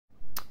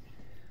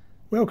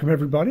Welcome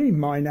everybody,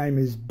 my name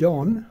is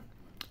Don.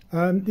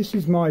 This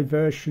is my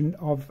version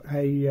of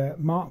a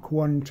Mark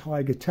I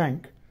Tiger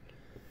tank.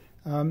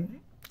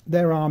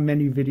 There are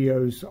many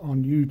videos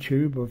on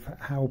YouTube of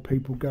how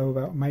people go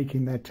about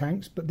making their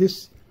tanks, but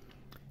this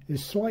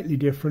is slightly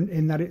different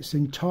in that it's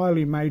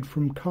entirely made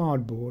from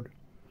cardboard.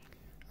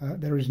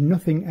 There is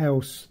nothing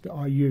else that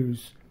I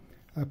use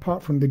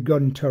apart from the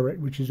gun turret,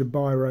 which is a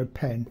biro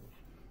pen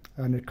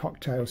and a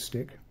cocktail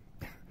stick.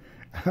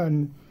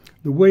 And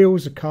the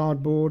wheels are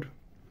cardboard.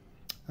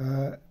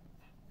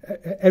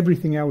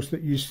 Everything else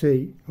that you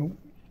see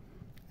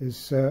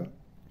is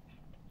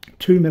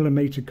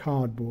 2mm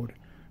cardboard,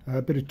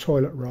 a bit of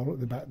toilet roll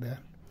at the back there.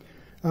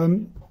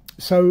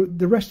 So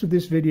the rest of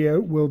this video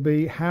will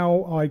be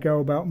how I go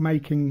about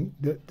making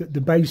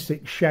the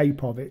basic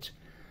shape of it.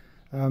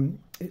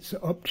 It's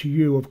up to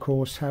you, of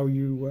course, how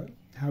you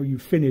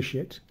finish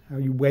it, how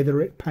you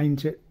weather it,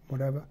 paint it,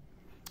 whatever.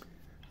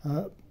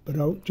 But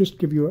I'll just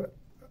give you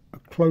a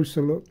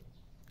closer look.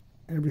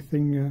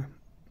 Everything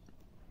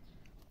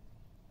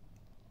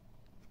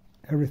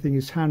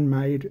is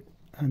handmade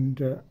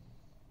and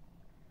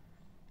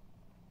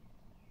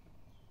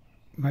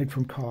made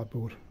from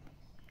cardboard.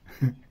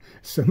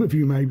 Some of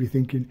you may be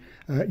thinking,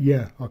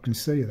 yeah, I can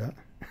see that.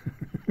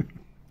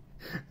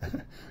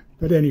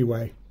 But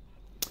anyway,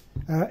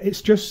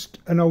 it's just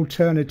an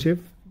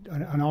alternative,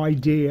 an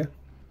idea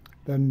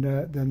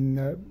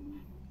than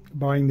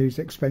buying these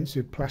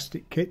expensive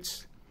plastic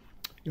kits.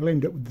 You'll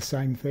end up with the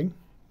same thing,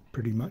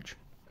 pretty much.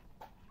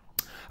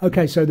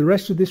 Okay, so the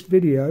rest of this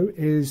video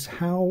is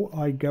how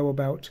I go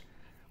about,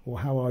 or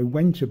how I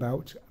went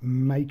about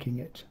making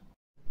it.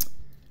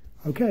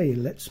 Okay,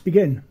 let's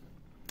begin.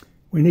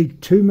 We need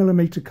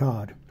 2mm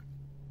card.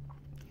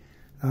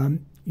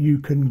 You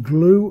can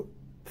glue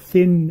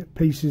thin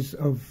pieces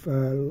of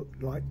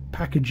like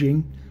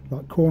packaging,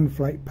 like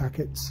cornflake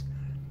packets.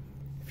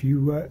 If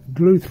you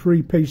glue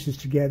 3 pieces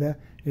together,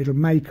 it'll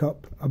make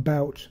up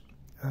about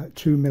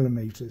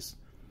 2mm.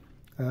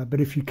 But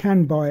if you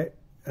can buy it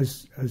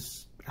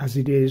as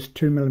it is,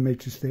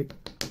 2mm thick,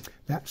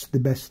 that's the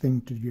best thing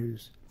to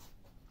use.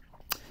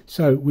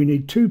 So we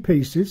need 2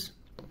 pieces,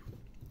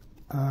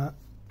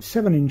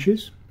 7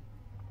 inches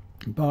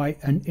by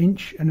 1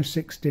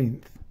 1/16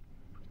 inches.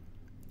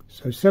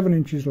 So 7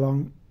 inches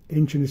long,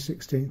 1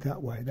 1/16 inches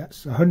that way.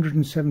 That's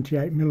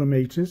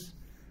 178mm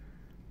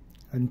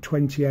and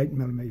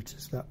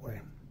 28mm that way.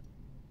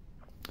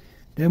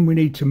 Then we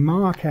need to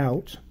mark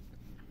out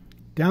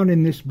down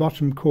in this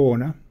bottom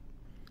corner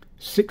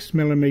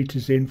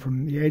 6mm in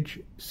from the edge,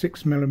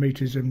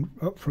 6mm in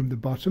up from the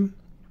bottom,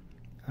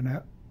 and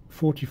a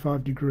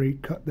 45-degree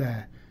cut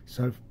there.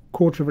 So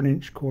 1/4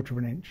 inch,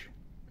 1/4 inch.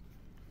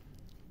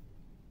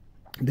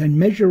 Then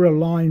measure a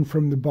line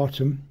from the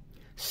bottom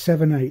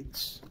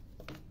 7/8.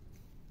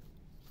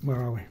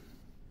 Where are we?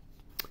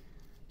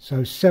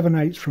 So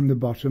 7/8 from the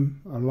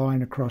bottom, a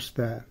line across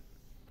there.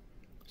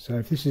 So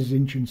if this is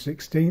 1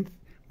 1/16,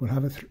 we'll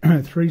have a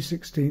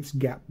 3/16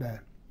 gap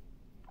there.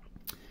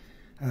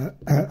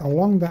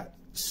 Along that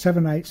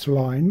 7/8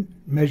 line,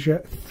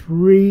 measure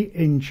 3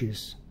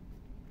 inches,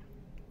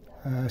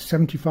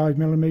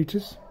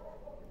 75mm.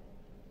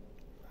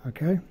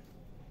 Okay,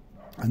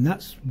 and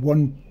that's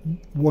one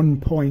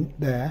point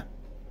there.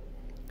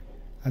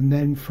 And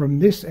then from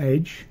this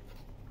edge,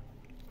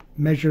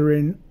 measure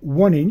in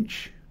 1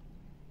 inch,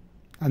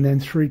 and then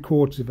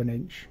 3/4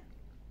 inch.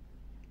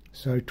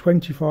 So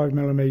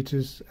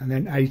 25mm and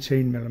then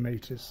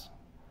 18mm,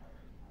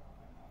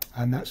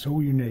 and that's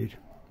all you need.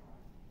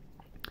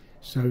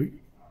 So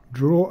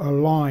draw a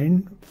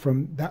line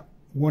from that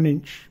 1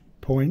 inch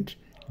point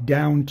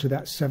down to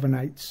that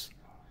 7/8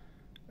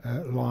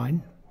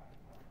 line,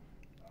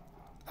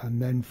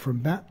 and then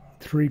from that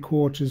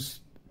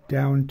 3/4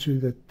 down to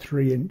the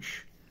 3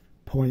 inch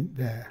point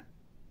there.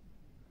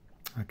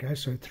 Okay,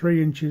 so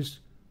 3 inches,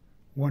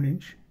 1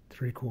 inch,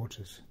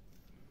 3/4.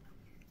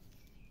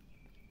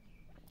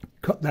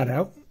 Cut that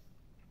out,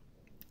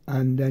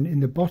 and then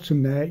in the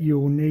bottom there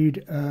you'll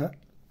need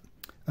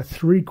a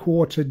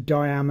 3/4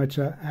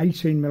 diameter,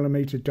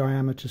 18mm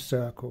diameter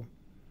circle.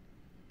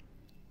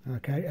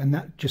 Okay, and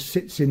that just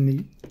sits in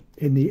the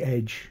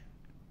edge,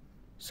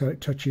 so it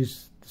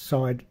touches the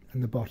side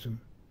and the bottom.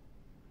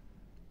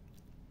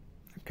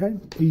 Okay,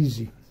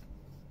 easy.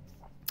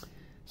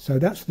 So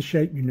that's the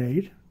shape you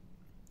need,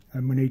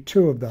 and we need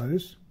 2 of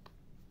those.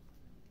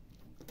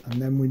 And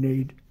then we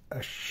need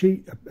a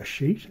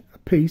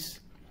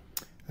piece,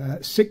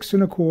 6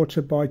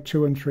 1/4 by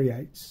 2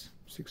 3/8.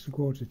 6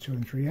 1/4,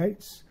 2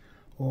 3/8,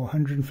 or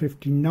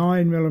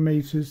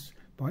 159mm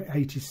by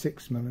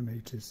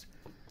 86mm,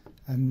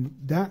 and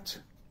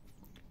that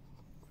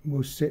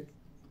will sit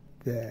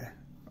there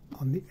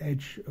on the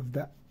edge of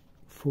that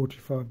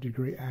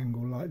 45-degree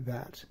angle like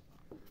that,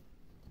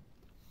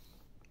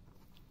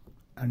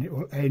 and it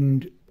will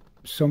end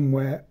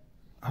somewhere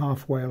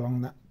halfway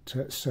along that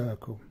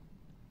circle.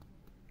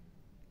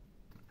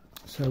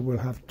 So we'll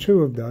have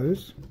 2 of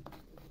those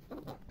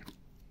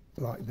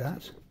like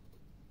that.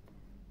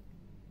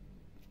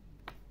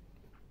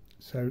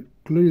 So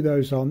glue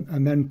those on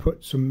and then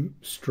put some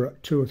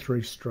strut, 2 or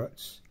 3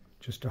 struts,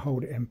 just to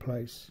hold it in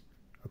place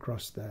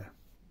across there.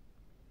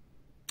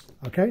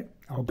 Okay,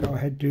 I'll go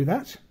ahead and do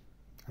that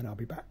and I'll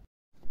be back.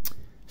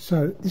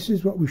 So this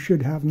is what we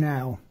should have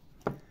now,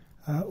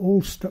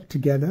 all stuck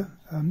together.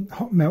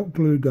 Hot melt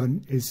glue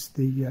gun is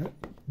the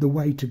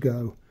way to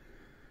go.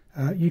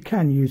 You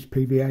can use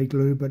PVA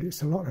glue, but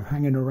it's a lot of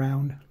hanging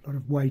around, a lot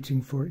of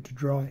waiting for it to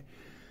dry.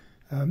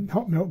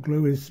 Hot melt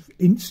glue is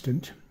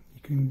instant. You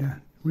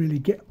can really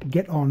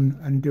get on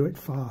and do it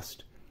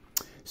fast.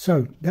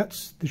 So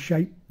that's the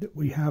shape that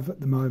we have at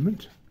the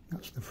moment.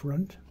 That's the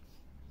front.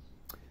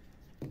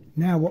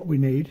 Now what we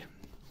need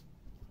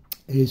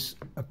is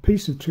a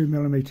piece of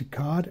 2mm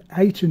card,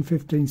 8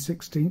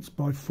 15/16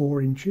 by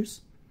 4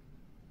 inches,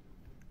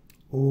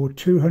 or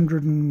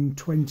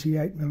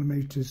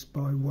 228mm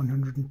by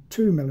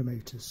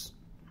 102mm.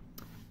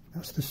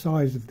 That's the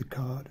size of the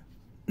card.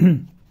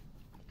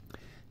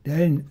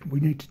 Then we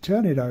need to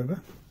turn it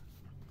over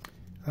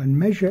and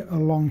measure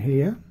along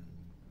here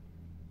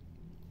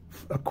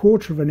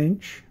 1/4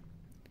 inch,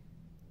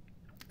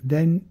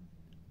 then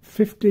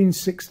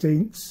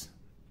 15/16,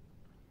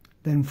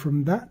 then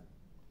from that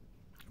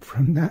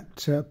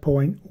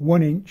point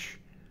 1 inch,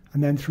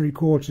 and then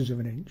 3/4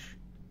 inch.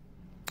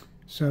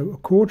 So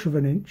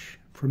 1/4 inch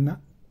from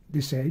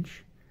this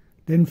edge,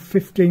 then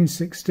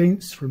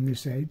 15/16 from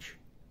this edge,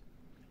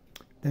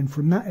 then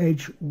from that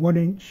edge 1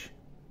 inch,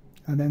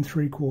 and then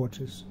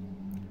 3/4.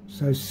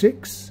 So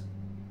 6,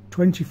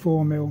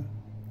 24mm,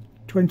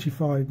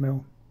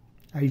 25mm,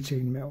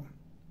 18mm.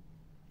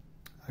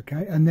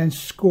 Okay, and then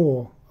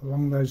score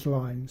along those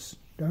lines.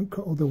 Don't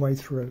cut all the way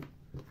through.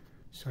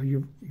 So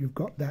you've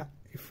got that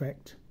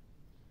effect.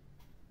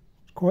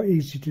 It's quite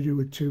easy to do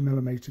with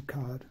 2mm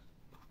card.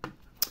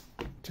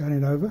 Turn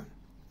it over,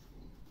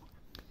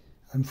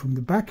 and from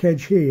the back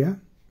edge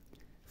here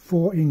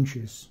 4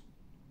 inches,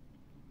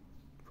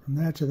 from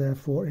there to there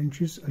 4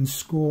 inches, and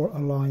score a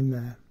line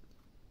there.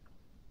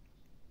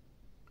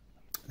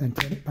 Then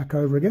turn it back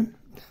over again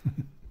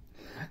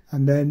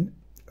and then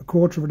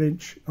 1/4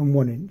 inch and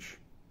 1 inch,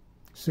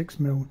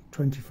 6mm,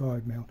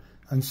 25mm,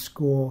 and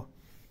score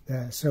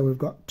there. So we've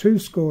got 2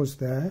 scores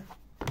there,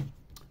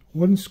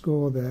 1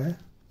 score there,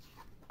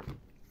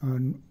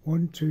 and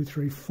 1, 2,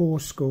 3, 4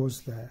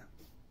 scores there.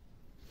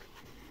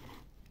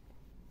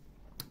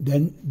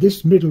 Then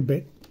this middle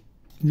bit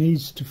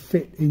needs to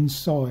fit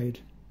inside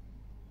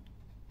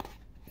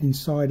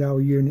our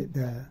unit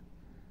there.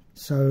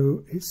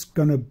 So it's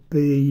going to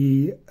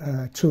be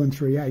 2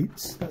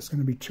 3/8. That's going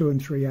to be 2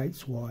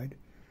 3/8 wide.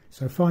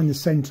 So find the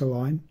centre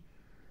line,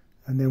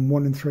 and then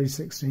 1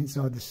 3/16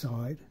 either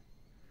side.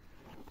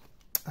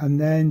 And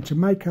then to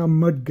make our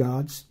mud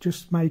guards,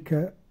 just make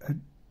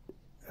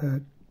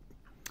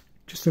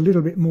just a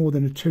little bit more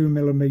than a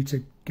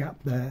 2mm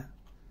gap there,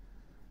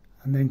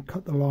 and then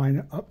cut the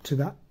line up to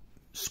that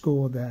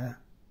score there.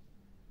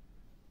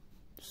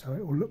 So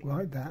it will look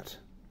like that.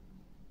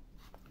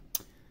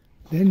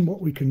 Then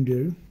what we can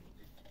do,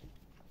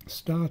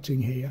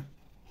 starting here,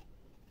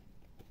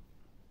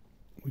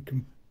 we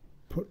can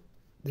put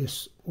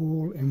this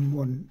all in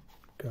one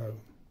go.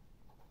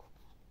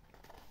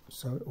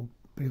 So it will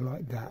be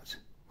like that.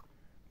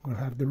 We'll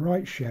have the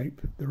right shape,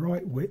 the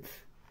right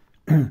width,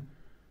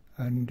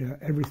 and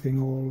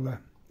everything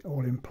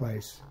all in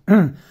place.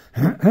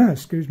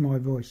 Excuse my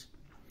voice.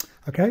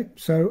 Okay,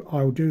 so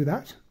I'll do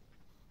that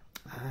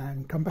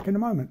and come back in a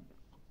moment.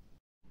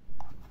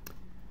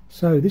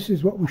 So this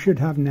is what we should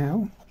have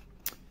now.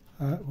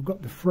 We've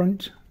got the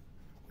front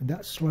with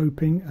that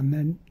sloping and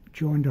then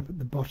joined up at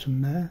the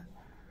bottom there,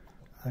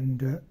 and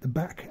the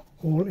back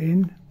all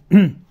in.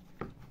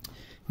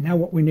 Now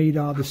what we need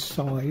are the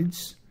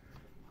sides.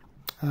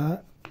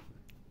 Now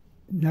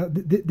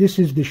this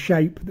is the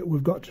shape that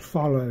we've got to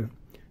follow.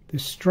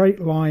 This straight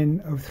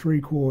line of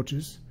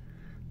 3/4.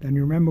 Then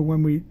you remember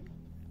when we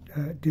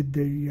did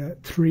the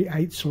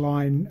 3/8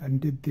 line and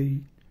did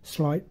the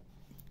slight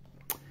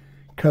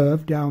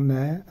curve down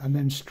there and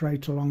then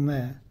straight along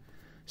there.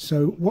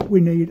 So what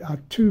we need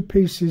are 2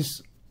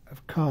 pieces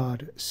of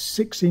card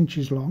 6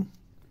 inches long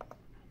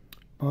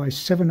by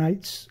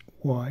 7/8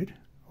 wide,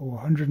 or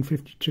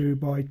 152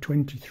 by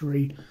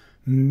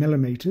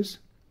 23mm.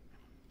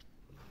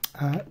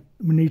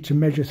 We need to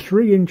measure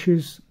 3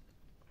 inches.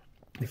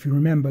 If you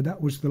remember,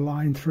 that was the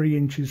line, 3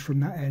 inches from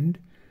that end,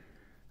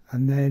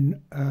 and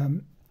then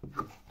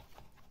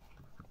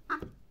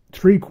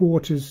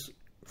 3/4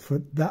 for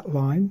that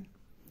line,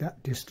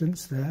 that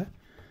distance there,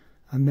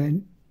 and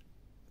then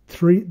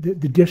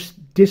the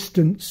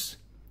distance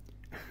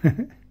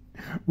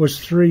was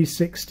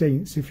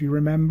 3/16. If you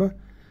remember,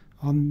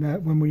 on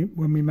when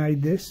we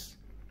made this,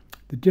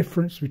 the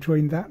difference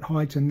between that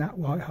height and that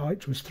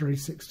height was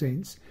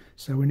 3/16.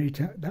 So we need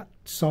that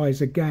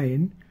size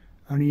again,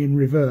 only in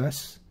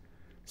reverse.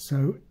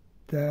 So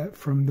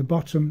from the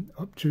bottom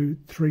up to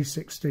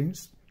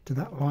 3/16 to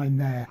that line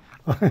there.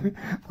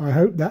 I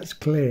hope that's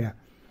clear.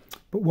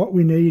 But what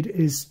we need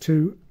is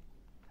to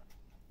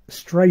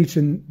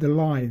straighten the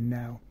line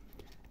now.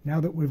 Now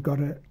that we've got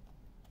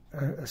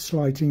a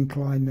slight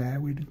incline there.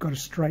 We've got to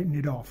straighten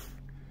it off,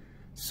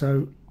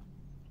 so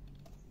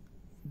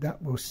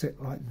that will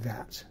sit like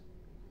that.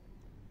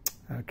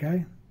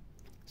 Okay,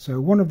 so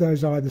one of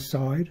those either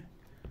side,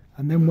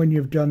 and then when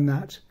you've done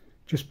that,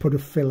 just put a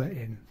fillet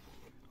in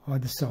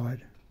either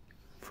side,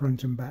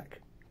 front and back.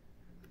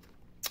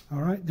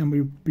 All right, then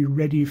we'll be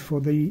ready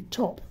for the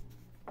top.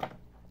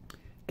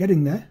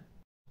 Getting there.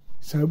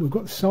 So we've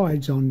got the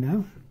sides on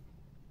now,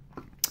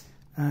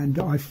 and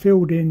I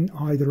filled in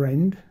either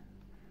end,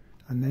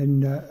 and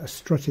then a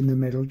strut in the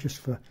middle just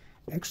for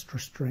extra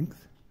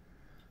strength.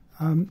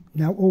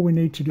 Now all we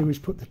need to do is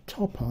put the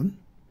top on,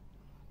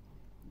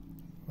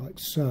 like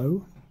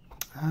so,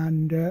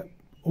 and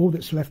all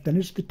that's left then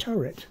is the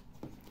turret.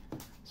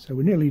 So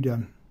we're nearly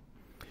done.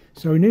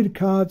 So we need a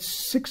card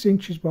 6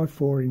 inches by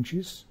 4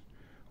 inches,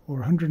 or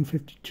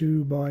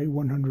 152 by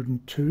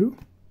 102.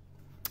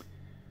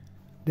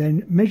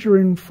 Then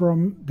measuring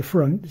from the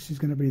front, this is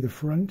going to be the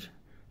front,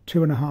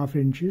 2.5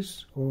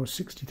 inches or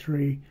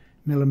 63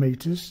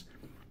 millimeters,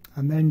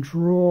 and then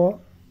draw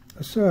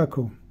a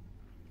circle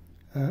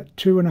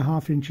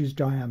 2.5 inches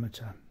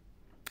diameter,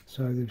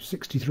 so the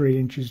 63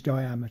 inches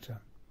diameter.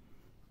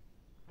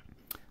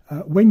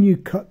 When you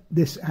cut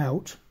this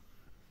out,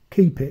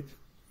 keep it.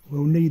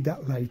 We'll need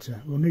that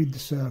later. We'll need the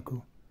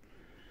circle.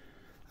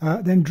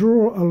 Then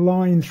draw a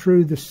line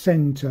through the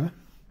centre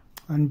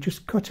and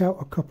just cut out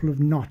a couple of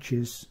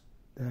notches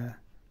there.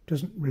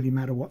 Doesn't really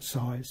matter what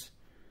size.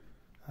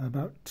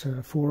 About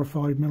 4 or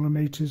 5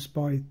 millimeters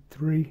by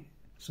 3,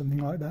 something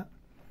like that.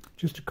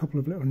 Just a couple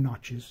of little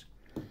notches.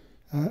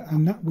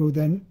 And that will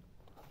then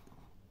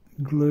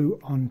glue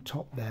on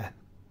top there.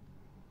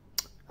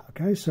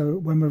 Okay, so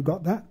when we've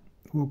got that,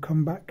 we'll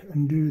come back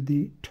and do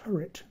the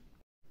turret.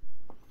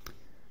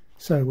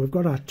 So we've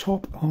got our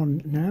top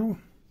on now,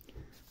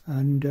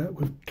 and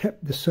we've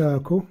kept the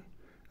circle.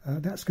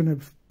 That's going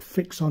to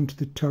fix onto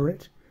the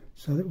turret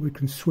so that we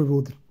can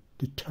swivel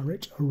the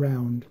turret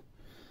around.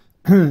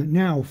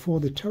 Now for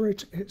the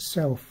turret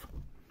itself,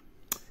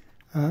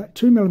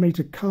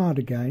 2mm card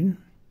again.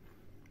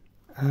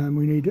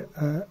 We need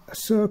a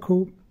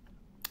circle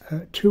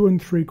 2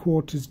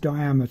 3/4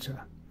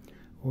 diameter,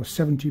 or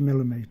 70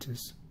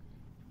 millimeters.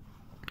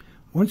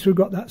 Once we've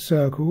got that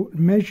circle,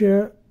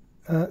 measure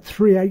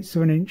 3/8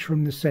 of an inch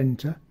from the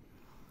centre,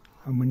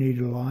 and we need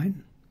a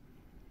line.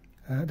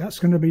 That's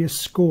going to be a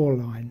score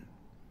line.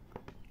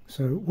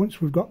 So once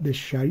we've got this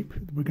shape,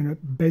 we're going to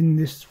bend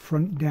this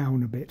front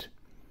down a bit.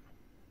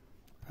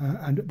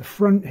 And at the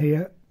front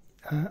here,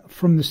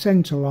 from the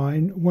centre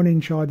line, 1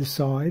 inch either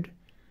side,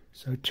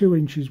 so 2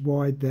 inches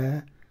wide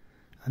there,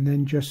 and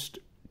then just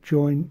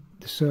join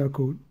the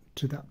circle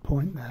to that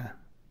point there.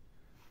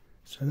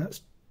 So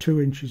that's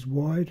 2 inches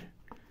wide.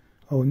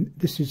 Oh, and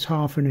this is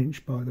 1/2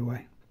 inch, by the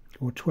way,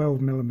 or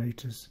 12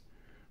 millimeters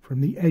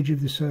from the edge of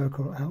the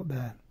circle out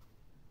there.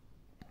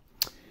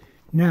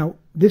 Now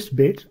this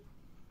bit,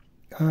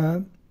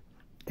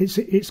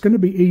 it's going to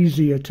be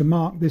easier to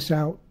mark this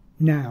out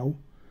now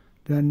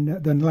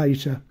than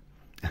later.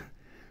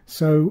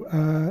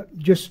 So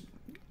just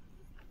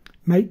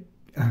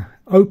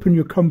open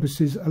your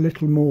compasses a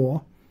little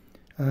more.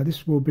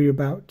 This will be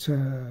about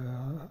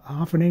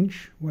 1/2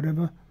 inch,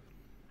 whatever,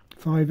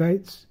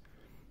 5/8,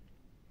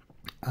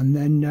 and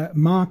then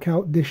mark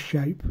out this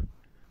shape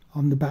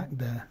on the back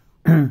there.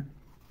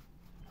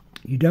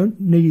 You don't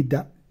need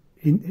that.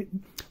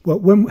 Well,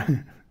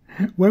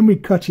 when we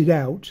cut it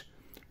out,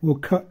 we'll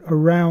cut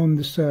around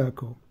the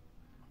circle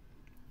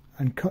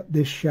and cut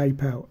this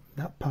shape out,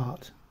 that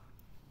part,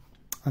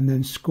 and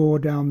then score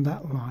down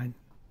that line.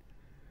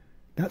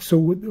 That's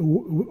all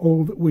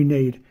that we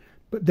need.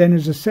 But then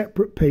as a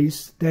separate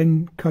piece,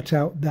 then cut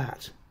out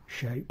that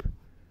shape.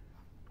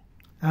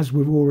 As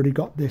we've already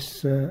got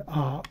this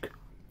arc,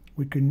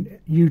 we can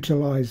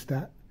utilise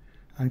that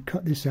and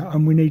cut this out.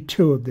 And we need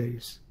 2 of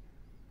these.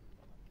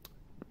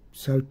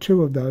 So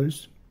 2 of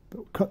those, but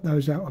we'll cut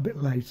those out a bit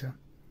later.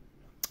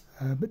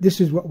 But this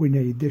is what we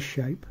need, this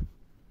shape.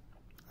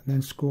 And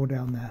then score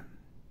down there.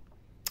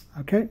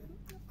 Okay,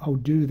 I'll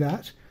do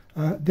that.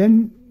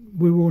 Then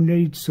we will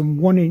need some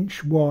 1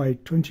 inch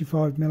wide,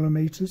 25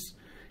 millimeters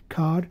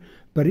card,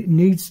 but it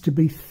needs to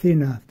be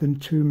thinner than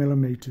 2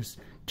 millimeters.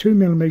 2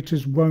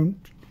 millimeters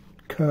won't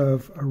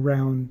curve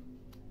around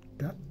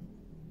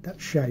that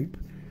shape,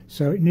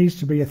 so it needs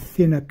to be a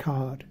thinner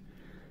card.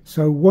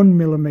 So 1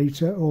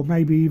 millimeter, or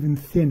maybe even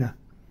thinner,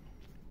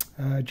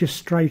 just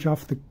straight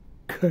off the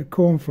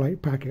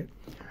cornflake packet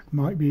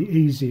might be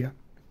easier.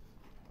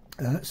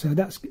 So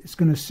it's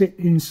going to sit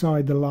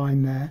inside the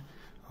line there,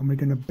 and we're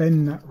going to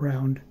bend that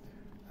round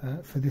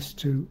for this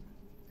to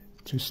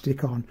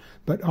stick on.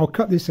 But I'll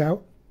cut this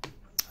out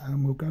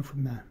and we'll go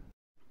from there.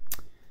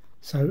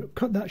 So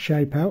cut that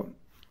shape out,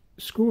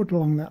 score it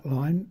along that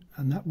line,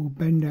 and that will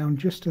bend down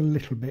just a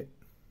little bit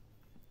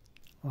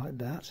like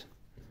that.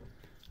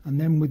 And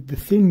then with the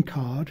thin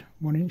card,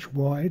 1 inch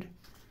wide,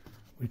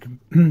 we can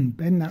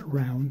bend that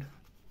round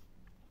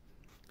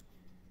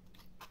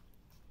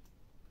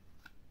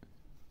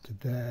to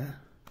there.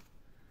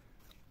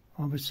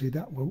 Obviously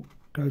that will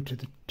go to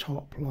the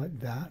top like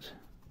that,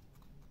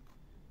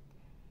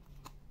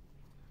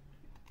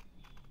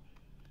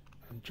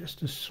 and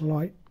just a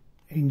slight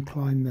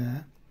incline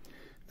there.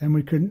 Then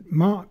we can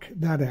mark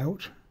that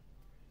out,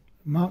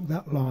 mark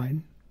that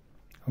line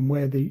and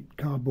where the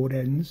cardboard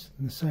ends,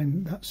 and the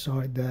same that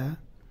side there,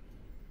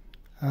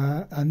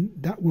 and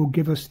that will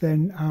give us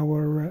then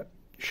our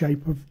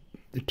shape of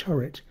the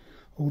turret,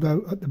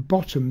 although at the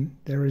bottom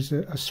there is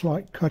a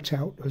slight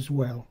cutout as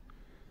well.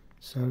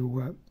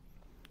 So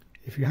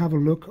if you have a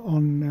look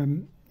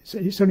on,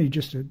 it's only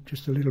just a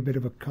little bit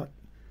of a cut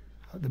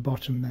at the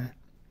bottom there,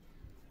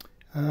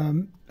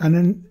 and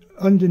then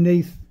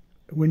underneath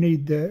we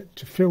need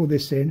to fill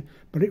this in,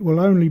 but it will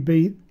only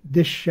be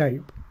this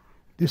shape,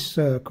 this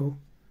circle,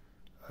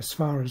 as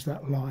far as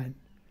that line.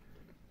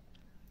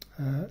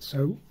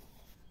 So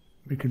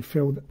we can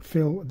fill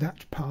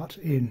that part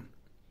in.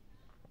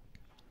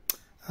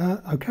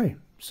 Okay,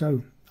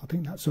 so I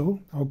think that's all.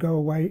 I'll go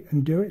away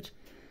and do it.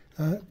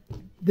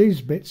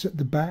 These bits at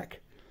the back,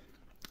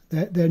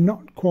 they're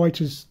not quite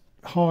as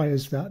high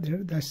as that.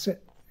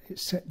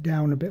 It's set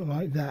down a bit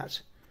like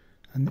that,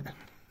 and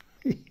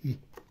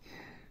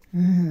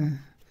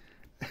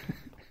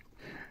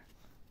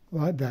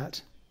like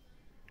that.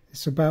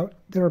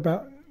 They're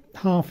about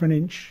 ½ an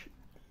inch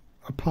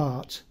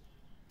apart,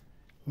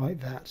 like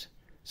that.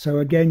 So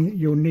again,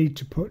 you'll need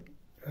to put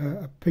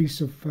a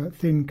piece of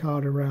thin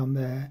card around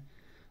there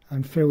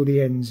and fill the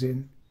ends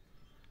in,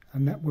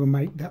 and that will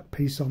make that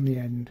piece on the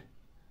end.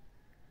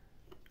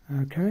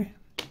 Okay,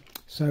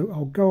 so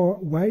I'll go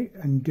away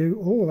and do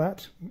all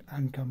that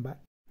and come back.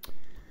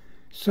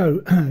 So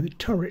the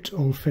turret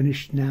all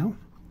finished now.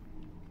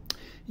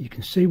 You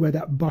can see where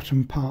that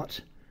bottom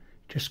part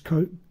just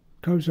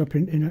goes up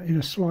in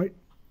a slight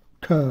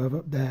curve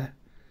up there.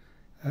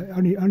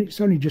 It's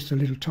only just a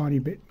little tiny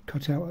bit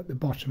cut out at the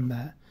bottom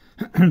there.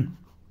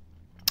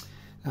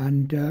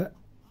 And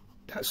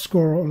that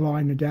squirrel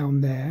line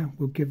down there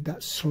will give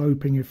that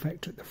sloping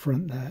effect at the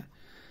front there.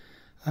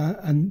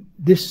 And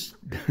this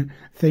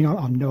thing,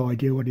 I've no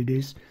idea what it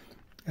is,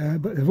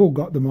 but they've all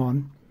got them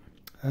on.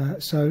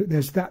 So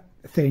there's that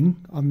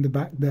thing on the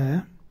back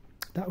there.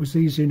 That was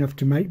easy enough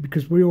to make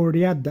because we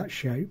already had that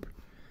shape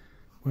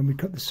when we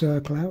cut the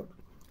circle out,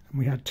 and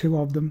we had 2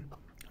 of them,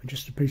 and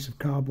just a piece of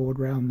cardboard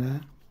round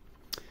there.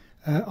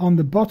 On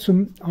the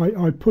bottom,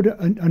 I put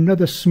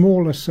another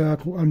smaller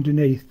circle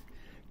underneath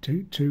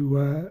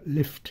to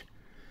lift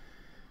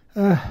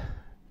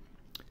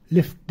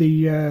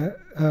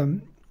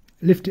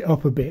it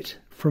up a bit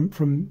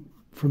from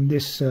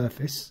this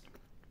surface.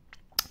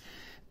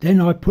 Then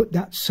I put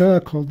that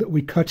circle that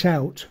we cut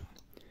out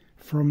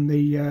from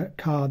the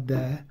card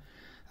there,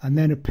 and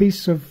then a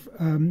piece of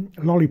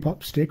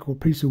lollipop stick or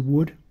piece of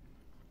wood,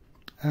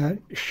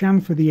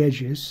 chamfer the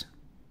edges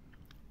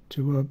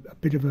to a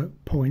bit of a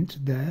point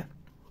there,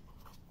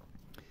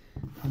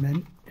 and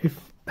then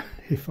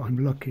if I'm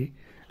lucky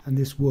and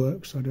this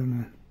works, I don't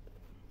know.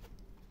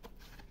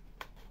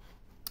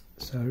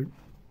 So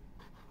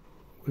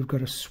we've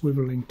got a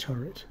swivelling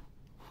turret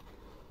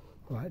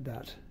like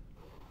that.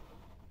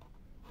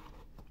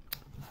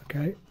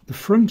 Okay, the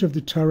front of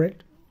the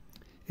turret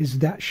is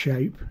that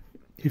shape.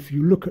 If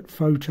you look at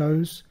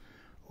photos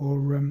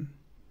or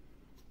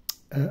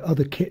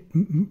other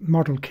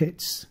model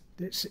kits,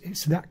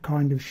 it's that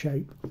kind of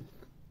shape.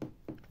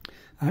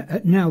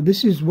 Now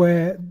this is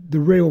where the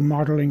real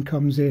modelling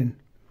comes in.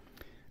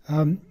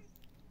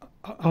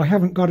 I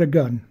haven't got a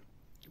gun.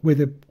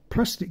 With a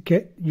plastic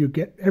kit you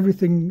get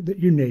everything that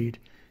you need.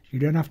 You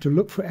don't have to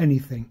look for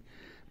anything.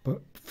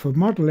 But for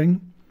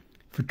modelling,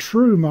 for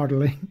true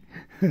modelling,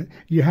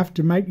 you have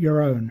to make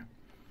your own.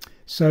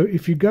 So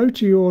if you go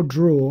to your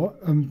drawer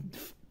and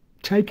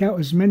take out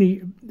as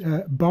many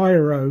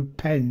biro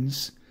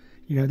pens,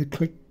 you know, the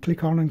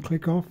click on and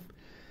click off,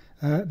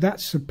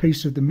 that's a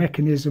piece of the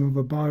mechanism of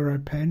a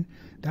biro pen.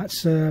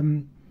 That's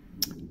what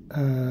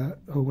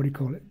do you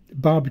call it,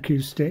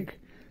 barbecue stick.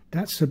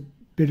 That's a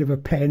bit of a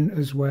pen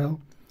as well.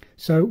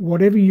 So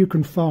whatever you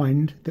can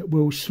find that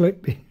will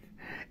slip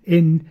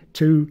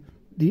into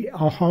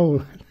a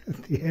hole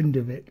at the end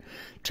of it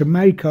to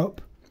make up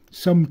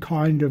some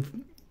kind of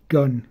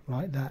gun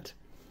like that.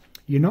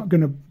 You're not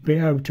going to be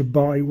able to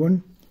buy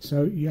one,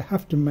 so you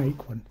have to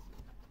make one.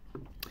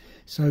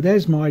 So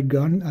there's my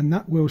gun, and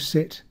that will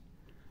sit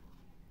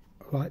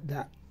like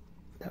that.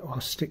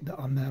 I'll stick that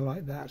on there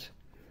like that.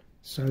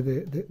 So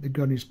the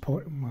gun is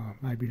pointing, well,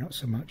 maybe not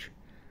so much,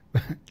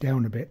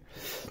 down a bit.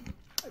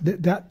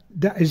 That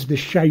is the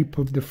shape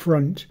of the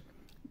front,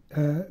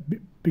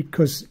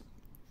 because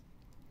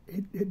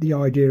the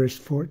idea is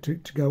for it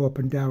to go up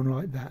and down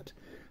like that.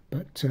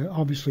 But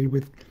obviously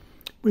with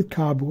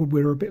cardboard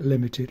we're a bit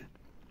limited.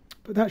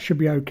 But that should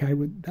be okay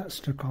with that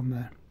stuck on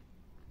there.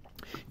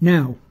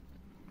 Now,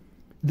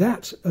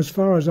 that, as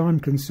far as I'm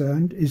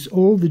concerned, is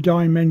all the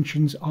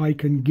dimensions I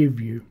can give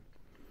you.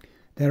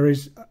 There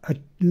is a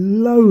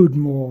load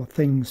more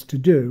things to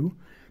do.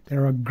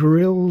 There are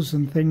grills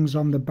and things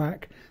on the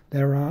back.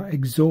 There are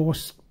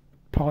exhaust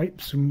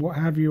pipes and what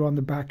have you on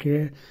the back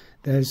here.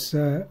 There's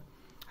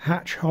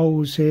hatch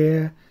holes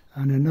here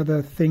and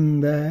another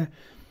thing there.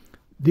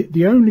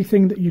 The only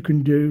thing that you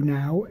can do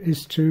now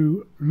is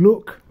to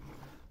look.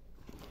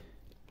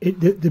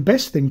 The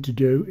best thing to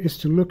do is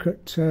to look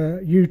at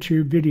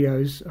YouTube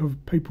videos of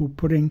people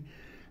putting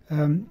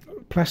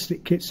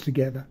plastic kits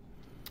together,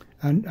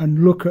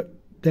 and look at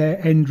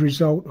their end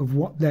result of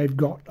what they've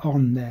got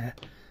on there.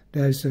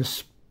 There's a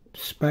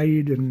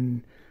spade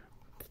and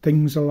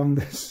things along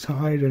the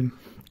side and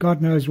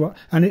God knows what,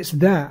 and it's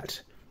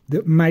that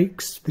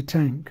makes the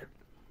tank.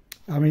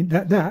 I mean,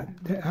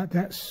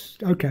 that's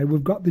okay.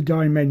 We've got the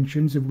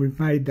dimensions and we've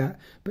made that,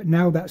 but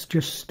now that's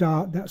just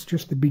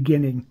the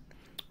beginning,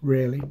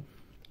 really.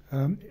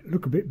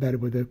 Look a bit better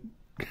with a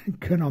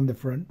gun on the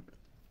front.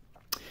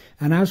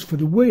 And as for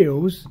the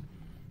wheels,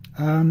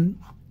 on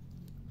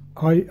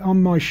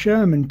my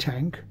Sherman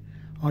tank,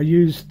 I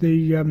used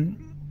the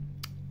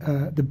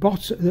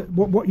bottom,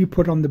 what you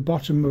put on the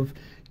bottom of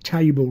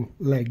table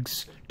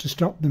legs to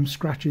stop them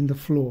scratching the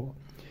floor,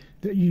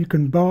 that you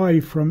can buy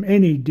from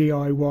any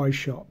DIY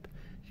shop.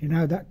 You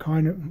know, that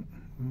kind of,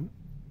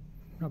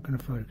 not going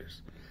to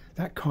focus,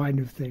 that kind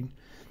of thing.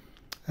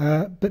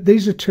 But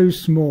these are too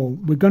small.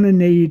 We're going to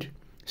need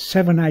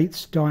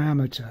 7/8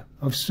 diameter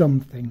of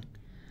something.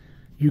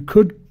 You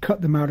could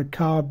cut them out of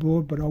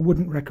cardboard, but I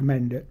wouldn't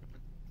recommend it.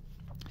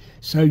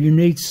 So you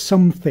need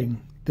something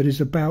that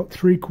is about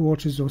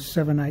 3/4 or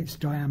 7/8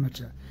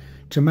 diameter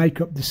to make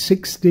up the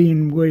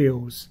 16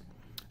 wheels,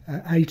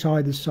 8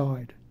 either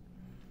side.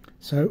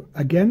 So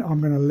again, I'm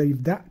going to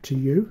leave that to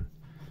you.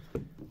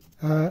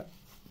 The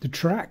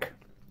track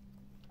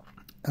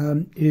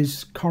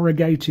is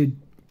corrugated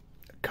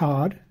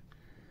card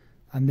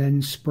and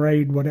then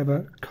sprayed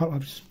whatever colour.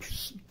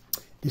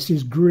 This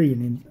is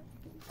green,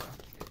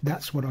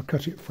 that's what I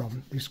cut it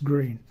from, this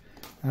green.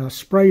 I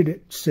sprayed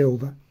it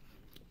silver,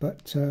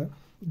 but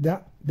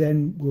that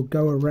then will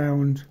go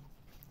around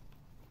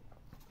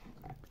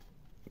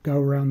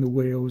the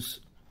wheels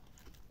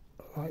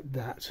like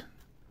that.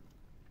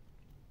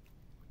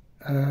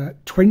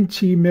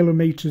 20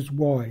 millimeters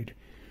wide.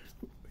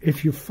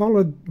 If you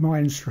followed my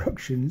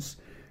instructions,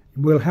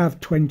 we'll have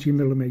 20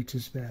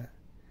 millimeters there,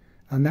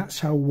 and that's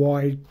how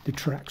wide the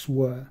tracks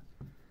were,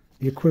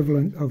 the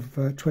equivalent of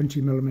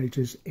 20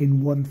 millimeters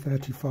in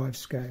 1/35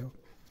 scale.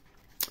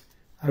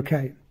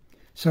 Okay,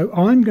 so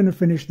I'm going to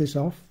finish this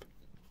off.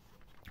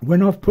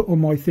 When I've put all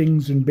my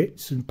things and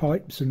bits and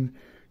pipes and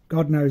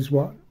God knows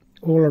what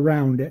all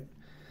around it,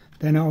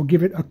 then I'll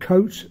give it a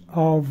coat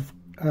of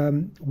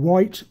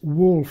white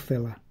wall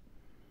filler,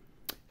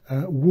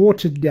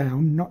 watered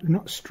down,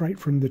 not straight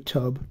from the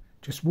tub,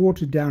 just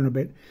watered down a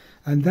bit,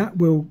 and that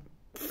will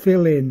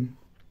fill in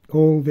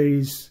all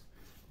these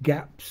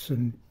gaps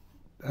and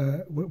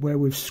where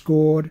we've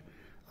scored,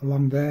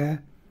 along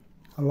there,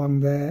 along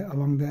there,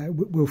 along there.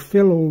 We'll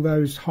fill all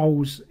those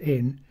holes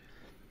in,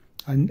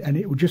 and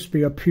it will just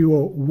be a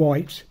pure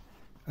white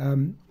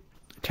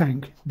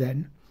tank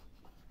then.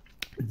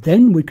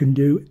 Then we can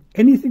do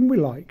anything we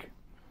like.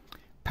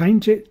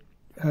 Paint it,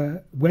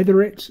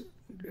 weather it,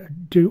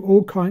 do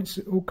all kinds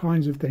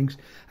of things,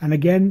 and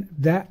again,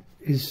 that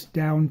is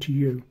down to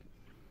you.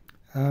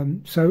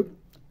 So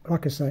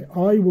like I say,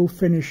 I will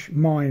finish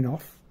mine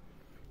off.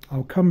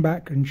 I'll come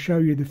back and show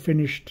you the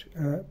finished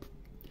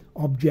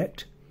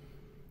object,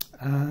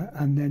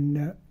 and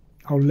then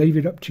I'll leave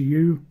it up to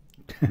you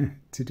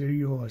to do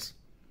yours.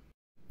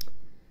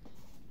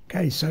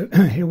 Okay, so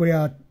here we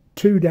are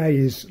 2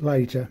 days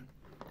later.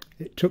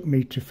 It took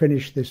me to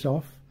finish this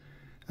off.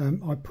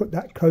 I put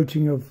that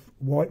coating of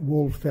white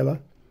wall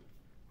filler,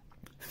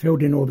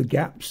 filled in all the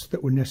gaps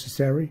that were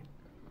necessary,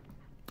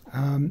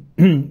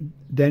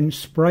 then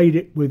sprayed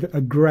it with a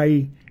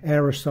grey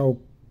aerosol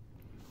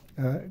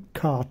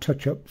car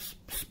touch-up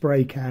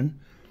spray can,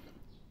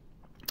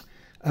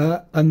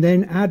 and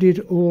then added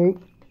all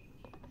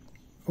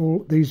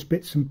these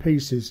bits and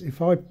pieces.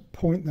 If I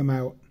point them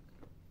out,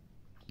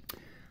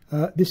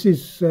 this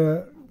is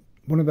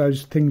one of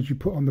those things you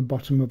put on the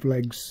bottom of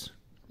legs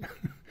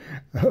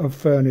of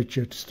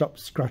furniture to stop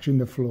scratching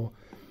the floor.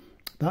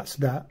 That's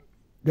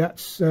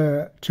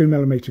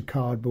 2mm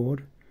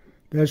cardboard.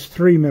 There's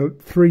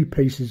three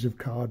pieces of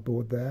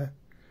cardboard there.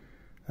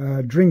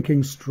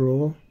 Drinking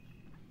straw,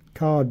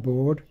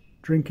 cardboard,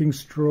 drinking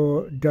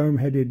straw,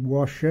 dome-headed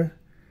washer.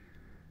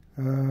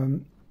 Where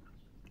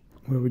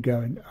are we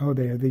going? Oh,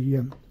 there. Let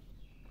me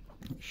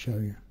show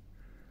you.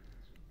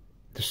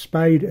 The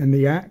spade and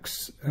the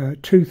axe,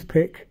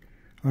 toothpick,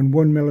 and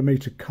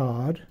 1mm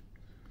card.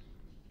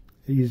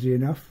 Easy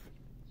enough.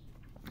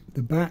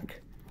 The back,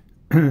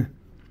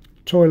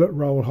 toilet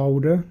roll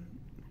holder,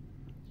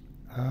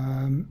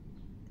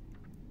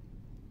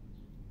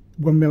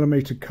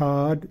 1mm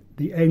card,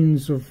 the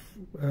ends of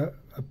a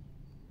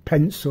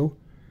pencil,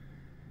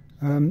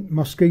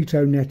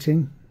 mosquito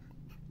netting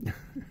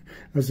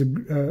as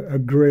a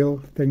grill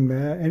thing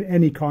there, and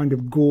any kind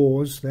of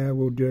gauze there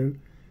will do.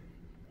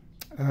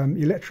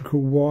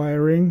 Electrical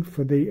wiring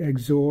for the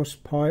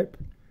exhaust pipe.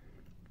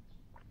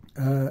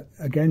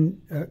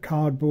 Again,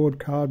 cardboard,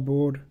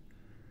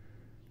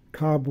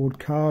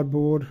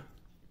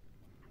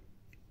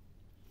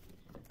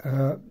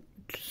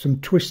 some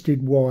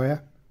twisted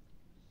wire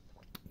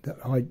that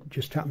I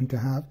just happened to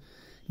have.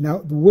 Now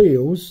the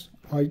wheels,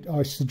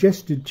 I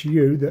suggested to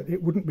you that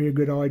it wouldn't be a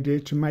good idea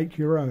to make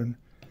your own.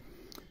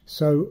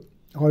 So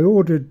I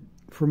ordered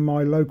from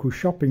my local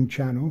shopping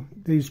channel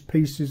these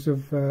pieces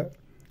of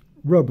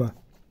rubber.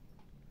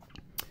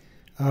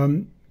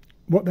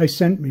 What they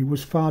sent me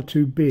was far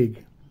too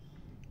big.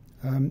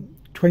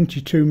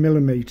 22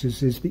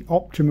 millimeters is the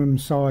optimum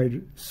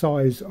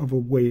size of a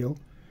wheel,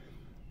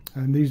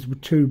 and these were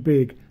too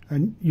big,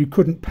 and you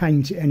couldn't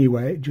paint it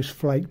anyway, it just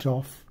flaked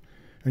off,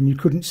 and you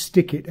couldn't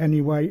stick it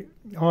anyway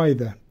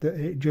either, that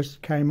it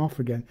just came off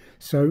again.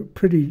 So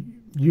pretty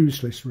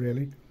useless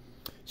really.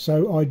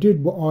 So I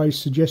did what I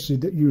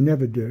suggested that you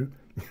never do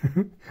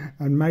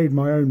and made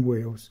my own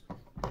wheels.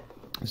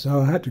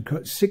 So I had to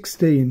cut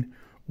 16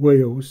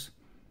 wheels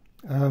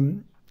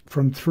from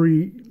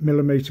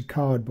 3mm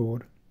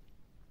cardboard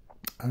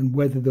and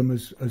weather them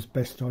as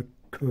best I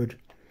could.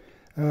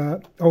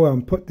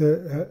 And put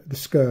the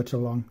skirt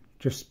along,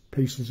 just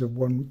pieces of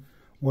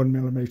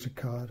 1mm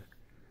card.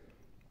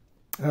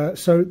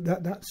 So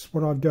that's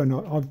what I've done.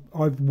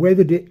 I've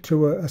weathered it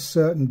to a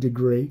certain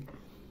degree,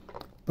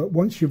 but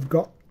once you've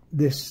got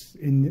this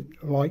in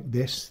like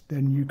this,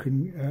 then you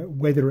can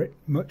weather it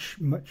much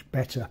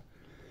better.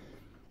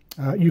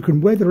 You can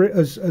weather it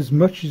as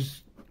much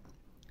as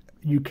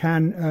you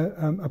can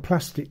a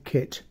plastic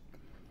kit.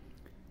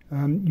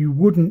 You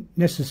wouldn't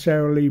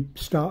necessarily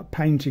start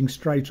painting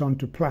straight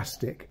onto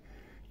plastic.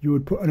 You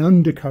would put an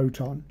undercoat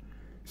on.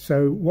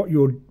 So what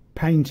you're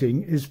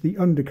painting is the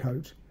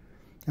undercoat.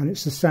 And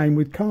it's the same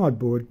with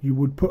cardboard. You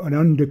would put an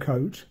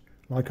undercoat,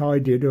 like I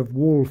did, of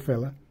wall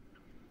filler.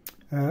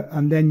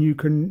 And then you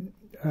can,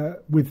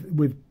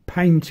 with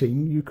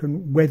painting, you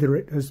can weather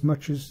it as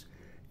much as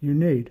you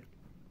need.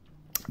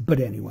 But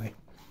anyway,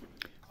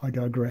 I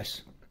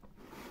digress.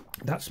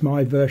 That's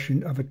my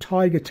version of a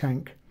Tiger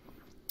tank.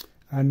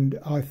 And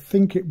I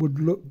think it would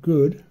look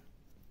good.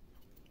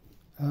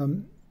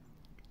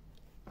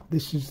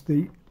 This is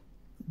the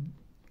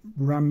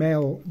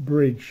Ramel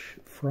Bridge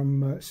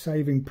from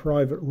Saving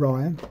Private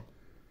Ryan,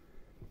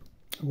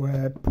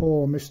 where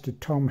poor Mr.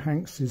 Tom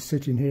Hanks is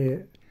sitting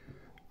here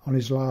on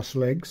his last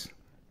legs.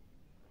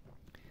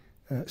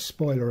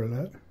 Spoiler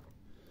alert.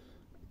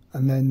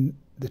 And then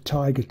the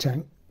Tiger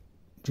tank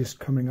just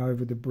coming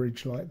over the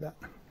bridge like that.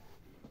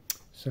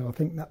 So I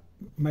think that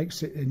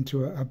makes it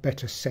into a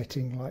better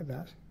setting like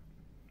that.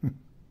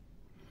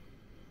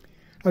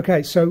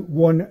 Okay, so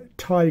one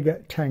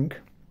Tiger tank,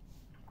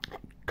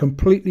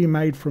 completely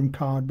made from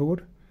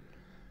cardboard,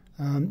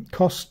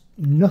 cost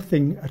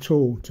nothing at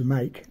all to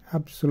make,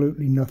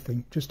 absolutely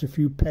nothing, just a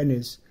few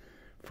pennies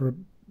for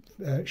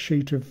a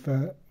sheet of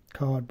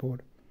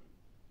cardboard.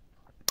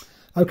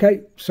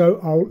 Okay, so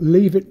I'll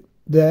leave it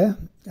there.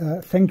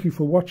 Thank you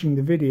for watching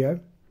the video.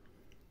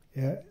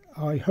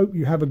 I hope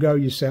you have a go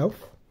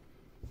yourself.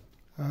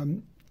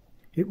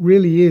 It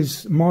really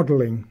is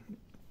modelling.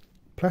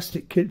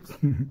 Plastic kits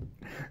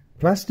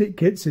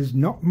is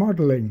not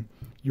modelling.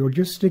 You're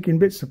just sticking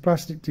bits of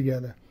plastic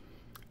together.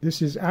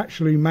 This is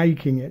actually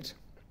making it.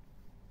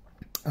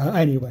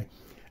 Anyway,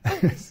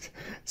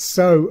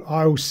 so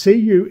I'll see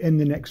you in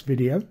the next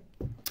video.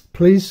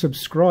 Please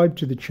subscribe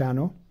to the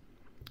channel.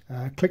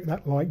 Click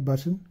that like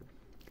button.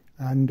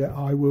 And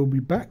I will be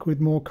back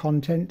with more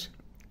content.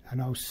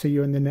 And I'll see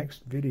you in the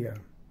next video.